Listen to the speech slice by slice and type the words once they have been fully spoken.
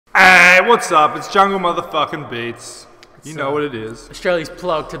Hey, what's up? It's Jungle Motherfucking Beats. You know what it is. Australia's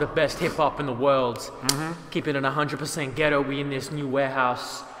plug to the best hip-hop in the world. Keeping it 100% ghetto. We in this new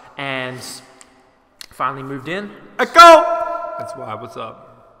warehouse and finally moved in. Let's go! That's why, what's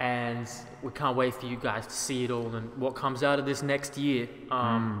up? And we can't wait for you guys to see it all and what comes out of this next year.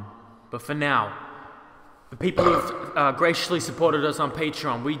 But for now, the people who've graciously supported us on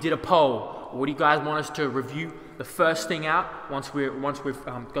Patreon, we did a poll. What do you guys want us to review? The first thing out, once we've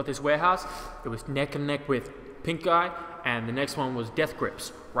got this warehouse, it was Neck and Neck with Pink Eye, and the next one was Death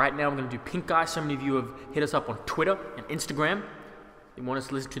Grips. Right now we're going to do Pink Eye. So many of you have hit us up on Twitter and Instagram. They want us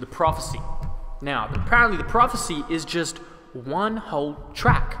to listen to The Prophecy. Now, apparently The Prophecy is just one whole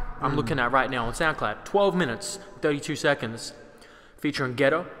track I'm looking at right now on SoundCloud. 12 minutes, 32 seconds, featuring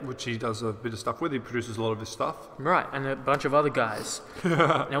Ghetto. Which he does a bit of stuff with. He produces a lot of his stuff. Right, and a bunch of other guys.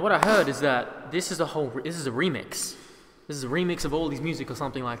 Now, what I heard is that this is a remix. This is a remix of all his music or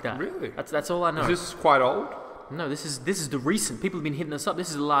something like that. Really? That's all I know. Is this quite old? No, this is the recent. People have been hitting us up.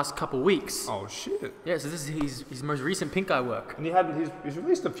 This is the last couple of weeks. Oh shit. Yeah, so this is his most recent Pink Eye work. And he's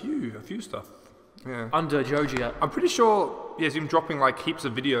released a few stuff. Yeah. Under Joji. I'm pretty sure he's been dropping like heaps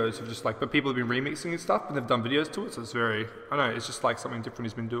of videos of just like, but people have been remixing his stuff and they've done videos to it, so it's very, I don't know, it's just like something different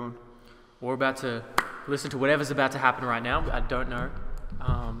he's been doing. We're about to listen to whatever's about to happen right now. I don't know.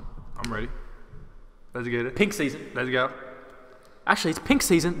 I'm ready. Let's get it. Pink season. Let's go. Actually, it's Pink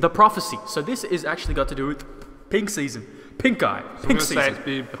season, The Prophecy. So this is actually got to do with Pink season. Pink Eye. So Pink I'm season. say it's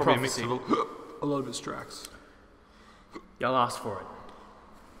been probably a mix of a lot of his tracks. Y'all asked for it.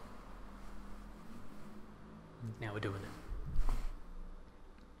 Now we're doing it.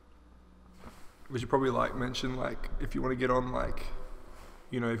 We should probably like mention like if you want to get on like,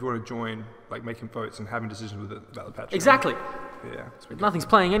 you know, if you want to join like making votes and having decisions with it about the Patreon. Exactly. Yeah. Nothing's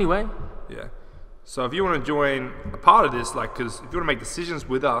playing anyway. Yeah. So if you want to join a part of this, like, because if you want to make decisions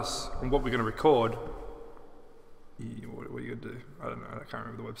with us on what we're going to record, what are you going to do? I don't know. I can't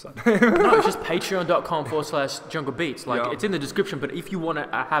remember the website. No, it's just patreon.com/Jungle Beats. Like, it's in the description, but if you want to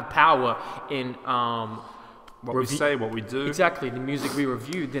have power in what we say, what we do. Exactly, the music we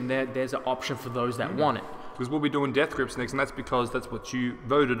review, then there's an option for those that want it. Because we'll be doing Death Grips next, and that's because that's what you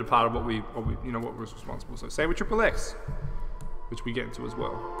voted a part of what we you know, what was responsible. So same with Triple X, which we get into as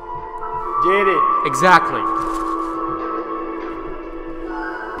well. Get it. Exactly.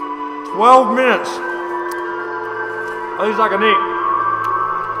 12 minutes. At least I can eat.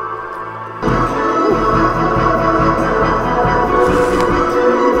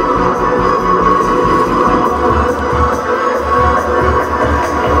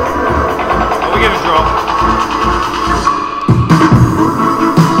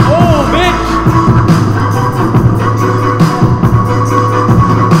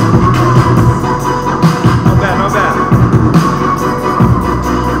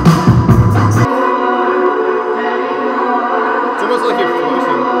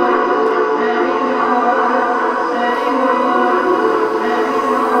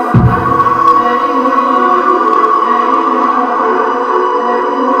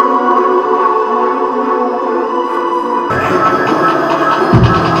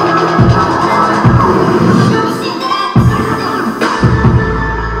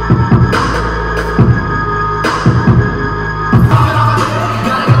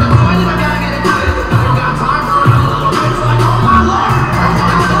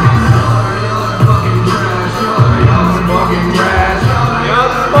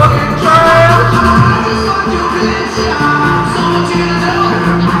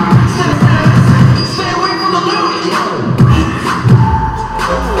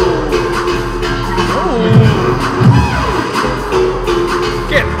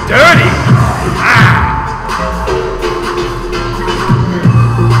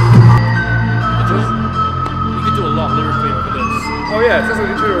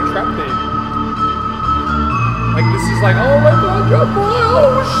 Like, oh my god, your boy,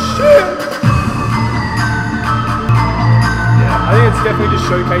 oh shit! Yeah, I think it's definitely just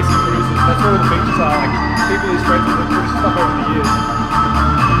showcasing producers. That's what all the features are, like, people he's friends with that produce stuff over the years.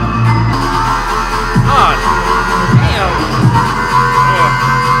 Ah, damn! Yeah.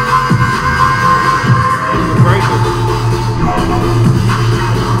 Very good.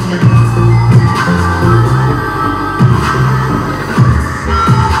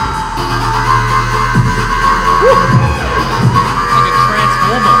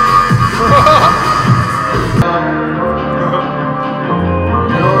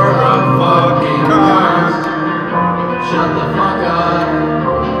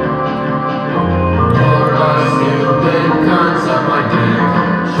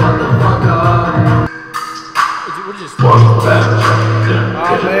 What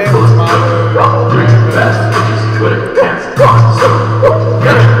is this? best, which is Twitter. Hence,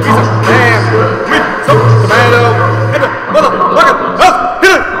 Get a piece of ham with some tomato and a motherfucking house.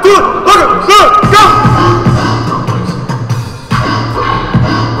 Hit it to the fucking sun. Go!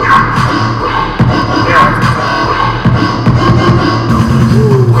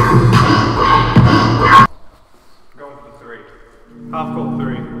 Going for 3. Half court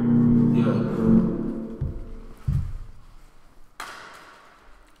 3. yeah.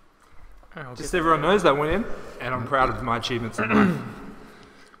 Just everyone knows that went in, and I'm proud of my achievements in life.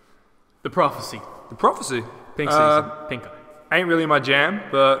 The prophecy. The prophecy. Pink season. Pink. Ain't really my jam,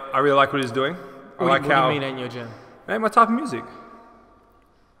 but I really like what he's doing. I like What how do you mean ain't your jam? ain't my type of music.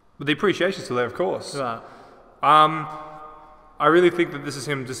 But the appreciation's still there, of course. Right. I really think that this is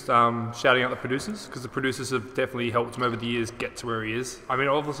him just shouting out the producers, because the producers have definitely helped him over the years get to where he is. I mean,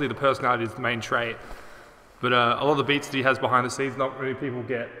 obviously the personality is the main trait, but a lot of the beats that he has behind the scenes, not many people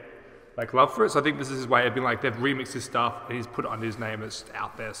get like love for it. So I think this is his way of being like, they've remixed his stuff and he's put it under his name and it's just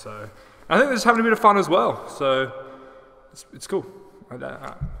out there. So I think they're just having a bit of fun as well. So it's cool. I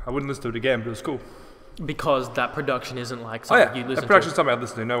wouldn't listen to it again, but it's cool. Because that production isn't like Oh something yeah, you listen that production's to. something I'd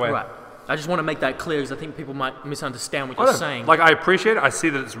listen to, no way. Right. I just want to make that clear because I think people might misunderstand what I you're don't- saying. Like, I appreciate it, I see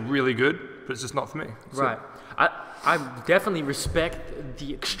that it's really good, but it's just not for me. That's it. Right. I definitely respect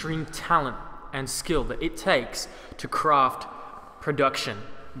the extreme talent and skill that it takes to craft production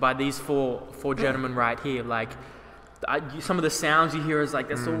by these four gentlemen right here. Like, some of the sounds you hear is like,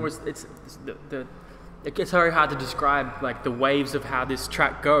 that's always, it gets very hard to describe like the waves of how this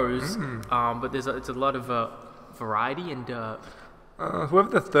track goes, but it's a lot of variety and Whoever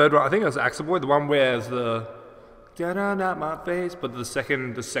the third one, I think it was Axel Boy, the one where it's the get on out my face, but the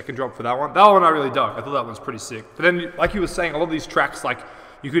second drop for that one I really dug. I thought that one was pretty sick. But then, like you were saying, a lot of these tracks, like,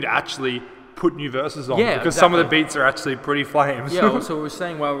 you could actually put new verses on, Yeah, because some of the exactly. beats are actually pretty flames. yeah. So we were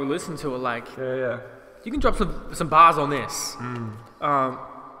saying while we were listening to it, like, yeah. you can drop some bars on this,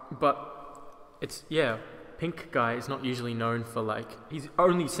 but it's Pink guy is not usually known for like, he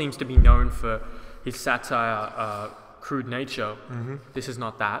only seems to be known for his satire, crude nature. This is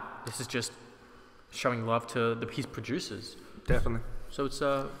not that. This is just showing love to his producers. Definitely. So it's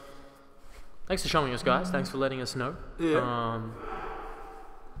thanks for showing us, guys. Thanks for letting us know. Yeah.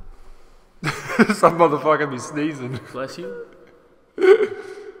 Some motherfucker be sneezing. Bless you.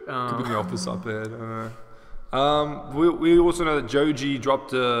 Could be the office up there. I don't know. We also know that Joji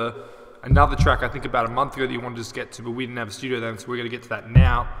dropped another track, I think about a month ago, that he wanted to just get to, but we didn't have a studio then, so we're going to get to that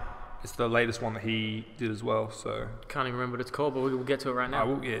now. It's the latest one that he did as well, so... Can't even remember what it's called, but we'll get to it right now.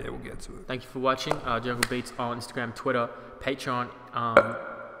 we'll get to it. Thank you for watching. Jungle Beats on Instagram, Twitter, Patreon.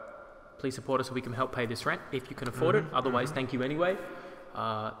 Please support us so we can help pay this rent if you can afford it. Otherwise, thank you anyway.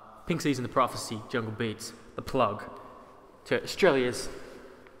 Pink Season, The Prophecy, Jungle Beats, The Plug, to Australia's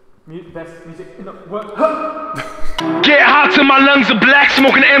best music in the world. Get hot till my lungs are black,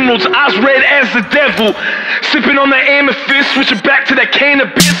 smoking emeralds, eyes red as the devil. Sipping on that amethyst, switching back to that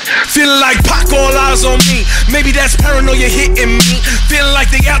cannabis. Feeling like Pac, all eyes on me. Maybe that's paranoia hitting me. Feeling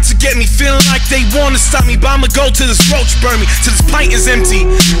like they out to get me. Feeling like they wanna stop me. But I'ma go till this roach burn me. Till this pint is empty.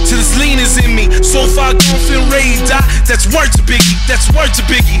 Till this lean is in me. So far gone, feel ready to die. That's word to Biggie. That's word to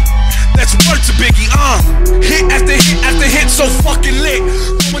Biggie. That's word to Biggie. Hit after hit after hit, so fucking lit.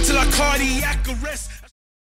 Going till I cardiac arrest.